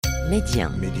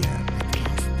ميديان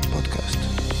بودكاست.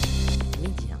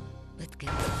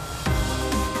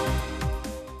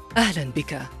 أهلا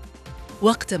بك.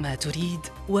 وقتما تريد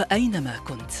وأينما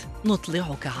كنت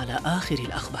نطلعك على آخر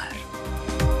الأخبار.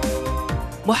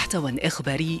 محتوى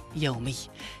إخباري يومي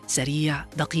سريع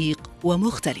دقيق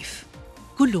ومختلف،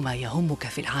 كل ما يهمك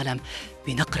في العالم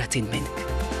بنقرة منك.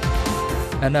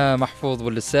 أنا محفوظ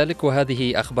بالسالك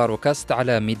وهذه أخبار كاست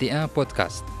على ميديان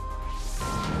بودكاست.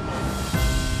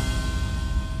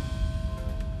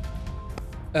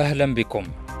 أهلا بكم.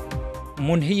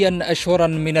 منهيا أشهرا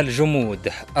من الجمود،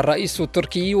 الرئيس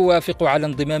التركي يوافق على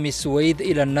انضمام السويد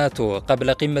إلى الناتو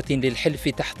قبل قمة للحلف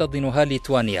تحتضنها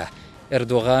ليتوانيا.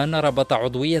 إردوغان ربط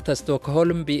عضوية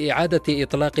ستوكهولم بإعادة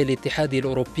إطلاق الاتحاد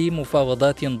الأوروبي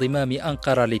مفاوضات انضمام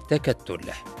أنقرة للتكتل.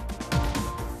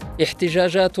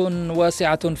 احتجاجات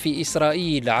واسعة في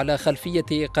إسرائيل على خلفية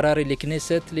إقرار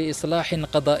الكنيسيت لإصلاح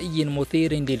قضائي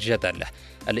مثير للجدل.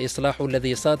 الإصلاح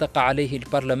الذي صادق عليه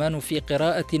البرلمان في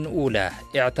قراءة أولى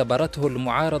اعتبرته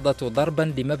المعارضة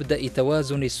ضربا لمبدأ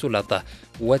توازن السلطة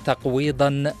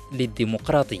وتقويضا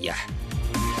للديمقراطية.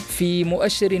 في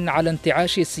مؤشر على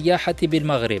انتعاش السياحة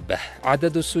بالمغرب،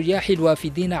 عدد السياح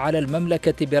الوافدين على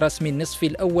المملكة برسم النصف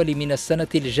الأول من السنة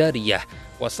الجارية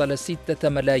وصل 6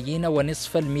 ملايين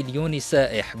ونصف المليون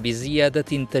سائح،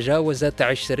 بزيادة تجاوزت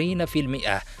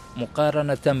 20%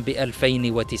 مقارنة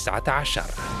ب2019.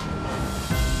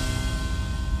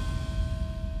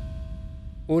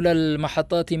 أولى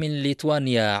المحطات من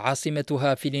ليتوانيا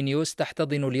عاصمتها فيلينيوس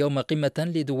تحتضن اليوم قمة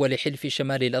لدول حلف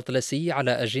شمال الأطلسي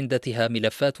على أجندتها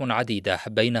ملفات عديدة،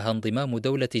 بينها انضمام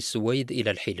دولة السويد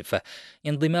إلى الحلف.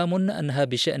 انضمام أنهى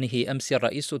بشأنه أمس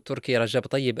الرئيس التركي رجب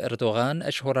طيب إردوغان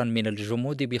أشهرا من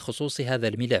الجمود بخصوص هذا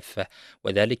الملف،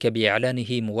 وذلك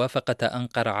بإعلانه موافقة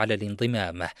أنقرة على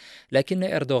الانضمام. لكن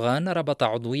إردوغان ربط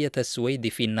عضوية السويد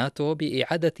في الناتو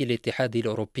بإعادة الاتحاد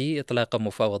الأوروبي إطلاق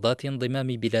مفاوضات انضمام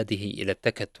بلاده إلى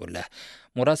التكتل.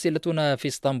 مراسلتنا في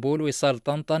اسطنبول وصال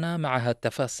طنطنة معها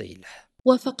التفاصيل.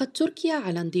 وافقت تركيا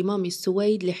على انضمام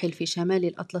السويد لحلف شمال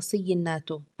الأطلسي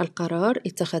الناتو. القرار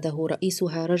اتخذه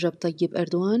رئيسها رجب طيب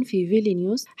إردوغان في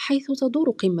فيلينيوس، حيث تدور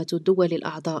قمة الدول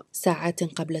الأعضاء ساعات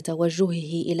قبل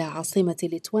توجهه إلى عاصمة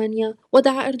ليتوانيا.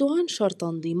 ودعا إردوغان شرط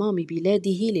انضمام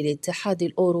بلاده للاتحاد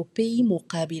الأوروبي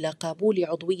مقابل قبول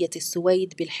عضوية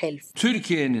السويد بالحلف.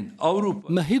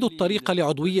 مهد الطريق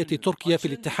لعضوية تركيا في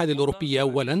الاتحاد الأوروبي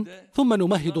أولا، ثم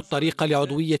نمهد الطريق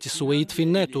لعضوية السويد في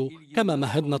الناتو، كما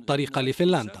مهدنا الطريق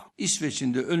لفنلندا.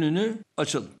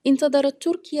 انتظرت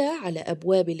تركيا على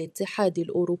أبواب الاتحاد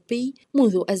الأوروبي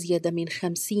منذ أزيد من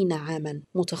 50 عاما.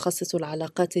 متخصص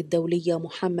العلاقات الدولية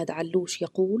محمد علوش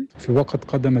يقول: في وقت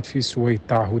قدمت فيه السويد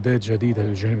تعهدات جديدة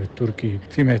للجانب التركي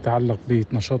فيما يتعلق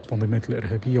بنشاط التنظيمات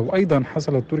الإرهابية، وأيضا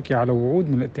حصلت تركيا على وعود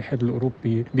من الاتحاد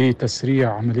الأوروبي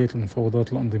بتسريع عملية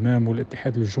المفاوضات الانضمام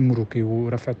والاتحاد الجمركي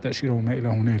ورفع التأشيرة وما إلى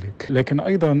هنالك. لكن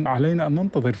أيضا علينا أن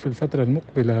ننتظر في الفترة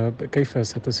المقبلة كيف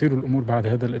ستسير الأمور بعد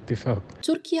هذا الاتفاق.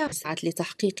 تركيا سعت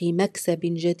لتحقيق مكسب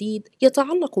جديد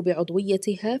يتعلق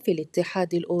بعضويتها في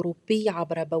الاتحاد الأوروبي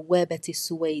عبر بوابة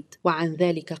السويد، وعن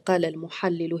ذلك قال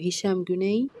المحلل هشام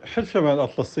جني: حلف شمال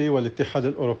الأطلسي والاتحاد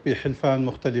الأوروبي حلفان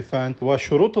مختلفان،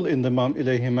 وشروط الانضمام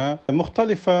إليهما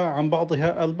مختلفة عن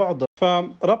بعضها البعض،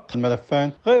 فربط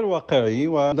الملفان غير واقعي،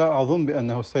 ولا أظن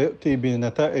بأنه سيأتي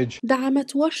بنتائج.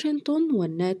 دعمت واشنطن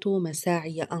والناتو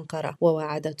مساعي أنقرة،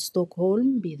 ووعدت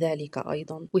ستوكهولم بذلك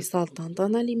أيضا. وصال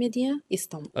طنطنة لميديا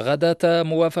اسطنبول. غداة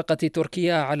موافقة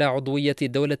تركيا على عضوية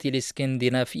الدولة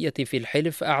الإسكندنافية في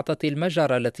الحلف أعطت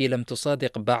المجر التي لم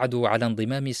تصادق بعد على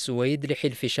انضمام السويد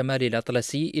لحلف شمال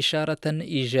الأطلسي إشارة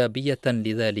إيجابية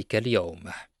لذلك اليوم.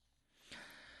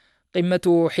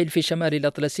 قمة حلف شمال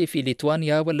الأطلسي في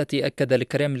ليتوانيا، والتي أكد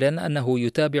الكرملين أنه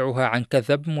يتابعها عن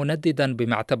كثب، منددا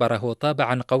بما اعتبره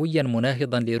طابعا قويا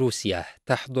مناهضا لروسيا،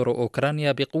 تحضر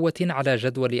أوكرانيا بقوة على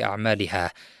جدول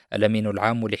أعمالها. الأمين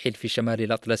العام لحلف شمال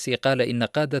الأطلسي قال إن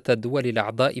قادة الدول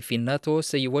الأعضاء في الناتو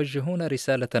سيوجهون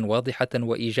رسالة واضحة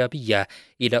وإيجابية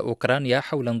إلى أوكرانيا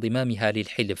حول انضمامها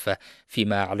للحلف،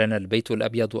 فيما أعلن البيت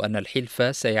الأبيض أن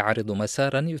الحلف سيعرض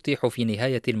مسارا يتيح في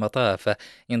نهاية المطاف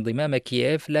انضمام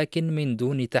كييف، لكن من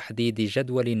دون تحديد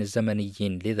جدول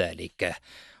زمني لذلك.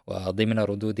 وضمن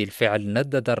ردود الفعل،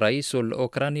 ندد الرئيس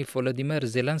الأوكراني فولوديمير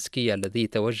زيلنسكي الذي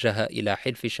توجه إلى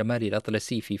حلف شمال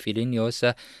الأطلسي في فيلينيوس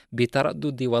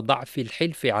بتردد وضعف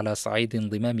الحلف على صعيد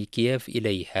انضمام كييف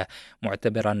إليه،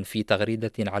 معتبرا في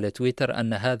تغريدة على تويتر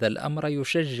أن هذا الأمر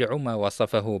يشجع ما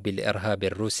وصفه بالإرهاب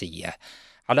الروسي.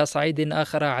 على صعيد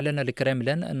آخر، أعلن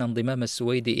الكرملين أن انضمام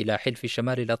السويد إلى حلف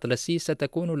شمال الأطلسي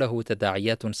ستكون له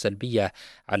تداعيات سلبية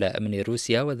على أمن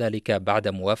روسيا، وذلك بعد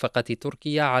موافقة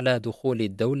تركيا على دخول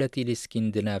الدولة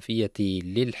الإسكندنافية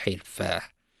للحلف.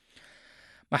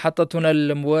 محطتنا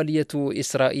الموالية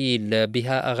إسرائيل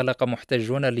بها أغلق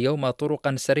محتجون اليوم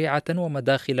طرقا سريعة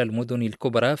ومداخل المدن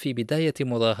الكبرى في بداية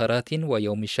مظاهرات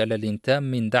ويوم شلل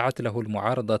تام دعت له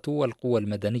المعارضة والقوى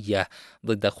المدنية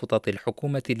ضد خطط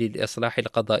الحكومة للإصلاح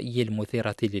القضائي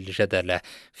المثيرة للجدل،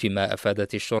 فيما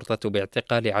أفادت الشرطة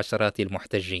باعتقال عشرات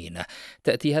المحتجين.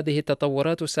 تأتي هذه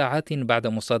التطورات ساعات بعد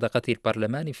مصادقة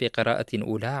البرلمان في قراءة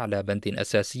أولى على بند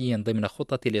أساسي ضمن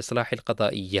خطة الإصلاح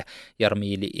القضائي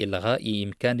يرمي لإلغاء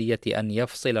إمكانية أن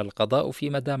يفصل القضاء في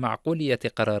مدى معقولية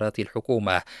قرارات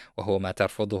الحكومة، وهو ما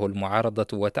ترفضه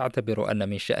المعارضة وتعتبر أن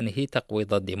من شأنه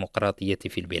تقويض الديمقراطية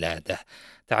في البلاد.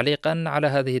 تعليقا على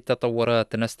هذه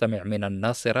التطورات نستمع من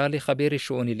الناصرة لخبير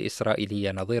الشؤون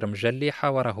الإسرائيلية نظير مجلي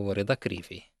حاوره رضا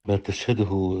كريفي. ما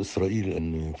تشهده إسرائيل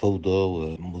أن فوضى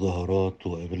ومظاهرات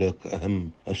وإغلاق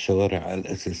أهم الشوارع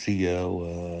الأساسية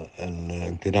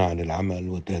والامتناع عن العمل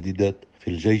وتهديدات في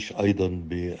الجيش أيضا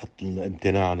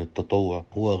بالامتناع عن التطوع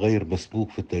هو غير مسبوق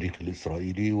في التاريخ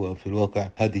الإسرائيلي، وفي الواقع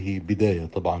هذه بداية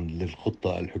طبعا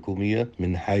للخطة الحكومية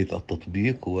من حيث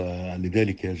التطبيق،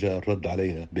 ولذلك جاء الرد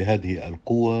عليها بهذه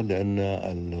القوة، لأن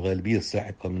الغالبية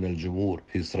الساحقة من الجمهور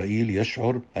في إسرائيل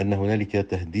يشعر أن هنالك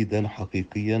تهديدا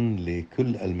حقيقيا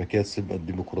لكل المكاسب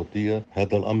الديمقراطية.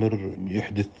 هذا الأمر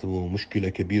يحدث مشكلة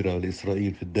كبيرة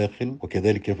لإسرائيل في الداخل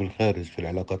وكذلك في الخارج، في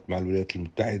العلاقات مع الولايات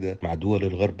المتحدة، مع دول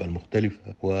الغرب المختلفة،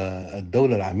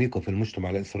 والدولة العميقة في المجتمع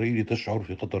الإسرائيلي تشعر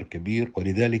في خطر كبير،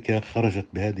 ولذلك خرجت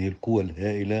بهذه القوة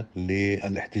الهائلة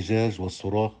للاحتجاج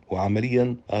والصراخ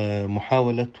وعمليا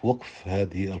محاولة وقف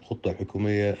هذه الخطة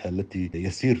الحكومية التي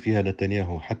يسير فيها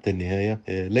نتنياهو حتى النهاية،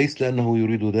 ليس لأنه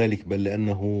يريد ذلك بل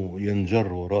لأنه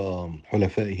ينجر وراء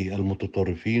حلفائه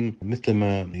المتطرفين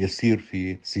مثلما يسير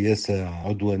في سياسة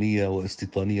عدوانية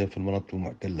واستيطانية في المناطق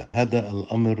المحتلة. هذا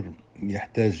الأمر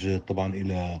يحتاج طبعا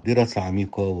إلى دراسة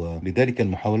عميقة، ولذلك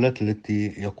المحاولات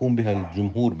التي يقوم بها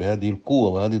الجمهور بهذه القوة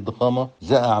وهذه الضخامة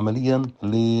جاء عمليا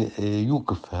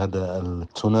ليوقف هذا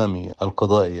التسونامي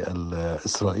القضائي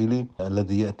الإسرائيلي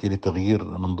الذي يأتي لتغيير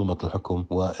منظومة الحكم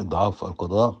وإضعاف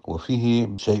القضاء. وفيه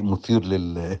شيء مثير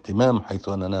للاهتمام حيث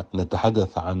أننا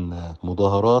نتحدث عن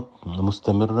مظاهرات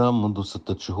مستمرة منذ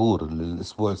 6 شهور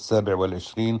للأسبوع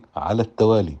 27 على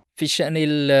التوالي. في الشأن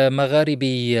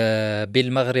المغاربي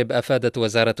بالمغرب أفادت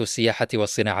وزارة السياحة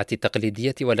والصناعة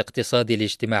التقليدية والاقتصاد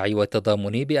الاجتماعي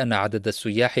والتضامني بأن عدد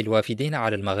السياح الوافدين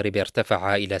على المغرب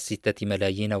ارتفع إلى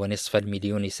 6.5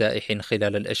 مليون سائح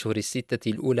خلال الأشهر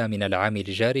الستة الأولى من العام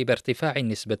الجاري، بارتفاع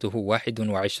نسبته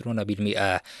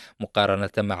 21% مقارنة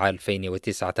مع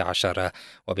 2019.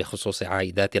 وبخصوص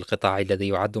عائدات القطاع الذي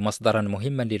يعد مصدرا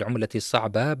مهما للعملة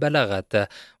الصعبة بلغت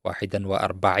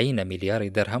 41 مليار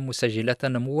درهم، مسجلة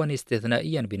نموا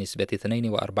استثنائيا بنسبة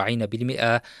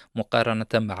 42% مقارنة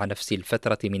مع نفس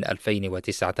الفترة من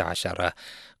 2019.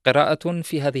 قراءة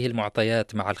في هذه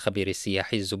المعطيات مع الخبير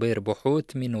السياحي الزبير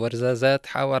بحوت من ورزازات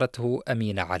حاورته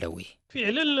أمينة علوي.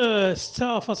 فعلا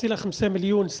 6.5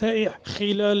 مليون سائح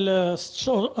خلال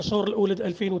 6 أشهر الأولى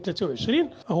 2023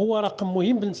 هو رقم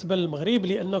مهم بالنسبة للمغرب،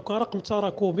 لأنه رقم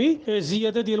تراكمي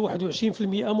زيادة ديال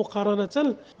 21%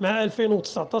 مقارنة مع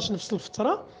 2019 نفس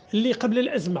الفترة اللي قبل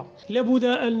الأزمة. لابد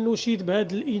أن نشيد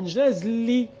بهذا الإنجاز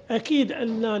اللي أكيد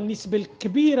أن النسبة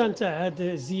الكبيرة نتاع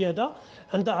هذه الزيادة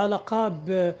عندها علاقة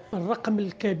بالرقم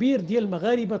الكبير ديال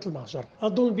مغاربة المهجر.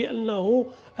 أظن بأنه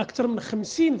أكثر من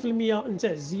 50%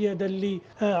 نتاع الزيادة اللي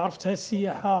عرفتها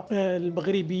السياحة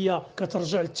المغربية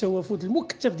كترجع للتوافد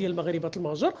المكثف ديال مغاربة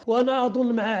المهجر، وأنا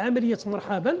أظن مع عملية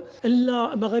مرحبا أن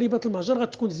مغاربة المهجر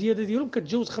غتكون الزيادة ديالهم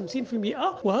كتجاوز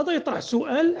 50%. وهذا يطرح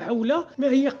سؤال حول ما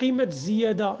هي قيمة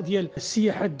الزيادة ديال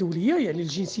السياحة الدولية، يعني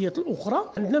الجنسيات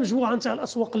الأخرى. عندنا مجموعة نتاع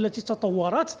الأسواق التي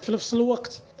تطورت، في نفس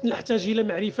الوقت نحتاج إلى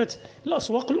معرفة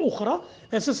الأسواق الأخرى،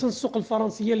 أساسا السوق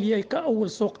الفرنسية اللي هي كأول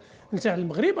سوق نتاع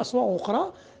المغرب، أسواق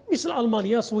أخرى مثل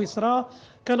ألمانيا، سويسرا،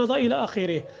 كندا إلى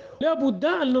آخره. لا بد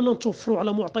أننا نتوفروا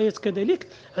على معطيات كذلك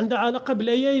عندها علاقة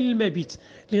بالليالي المبيت،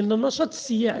 لأن النشاط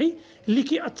السياحي اللي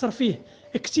كيأثر فيه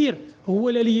كثير هو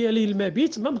ليالي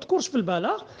المبيت، ما مذكورش في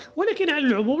البلاغ، ولكن على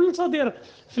العموم ننتظر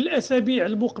في الأسابيع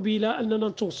المقبلة أننا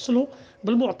نتوصلوا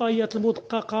بالمعطيات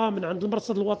المدققة من عند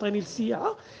المرصد الوطني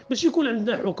للسياحة باش يكون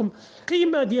عندنا حكم.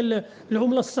 قيمة ديال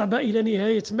العملة الصعبة إلى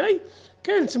نهاية ماي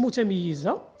كانت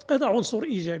متميزة، هذا عنصر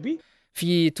إيجابي.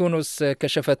 في تونس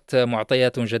كشفت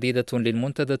معطيات جديدة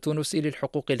للمنتدى التونسي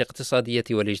للحقوق الاقتصادية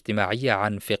والاجتماعية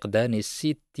عن فقدان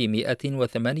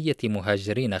 608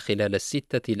 مهاجرين خلال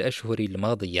 6 الأشهر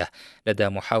الماضية لدى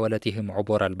محاولتهم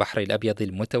عبور البحر الأبيض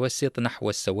المتوسط نحو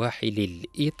السواحل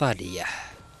الإيطالية.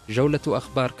 جولة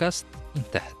أخبار كاست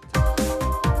انتهت.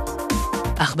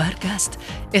 أخبار كاست،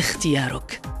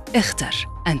 اختيارك، اختر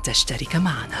أن تشترك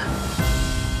معنا.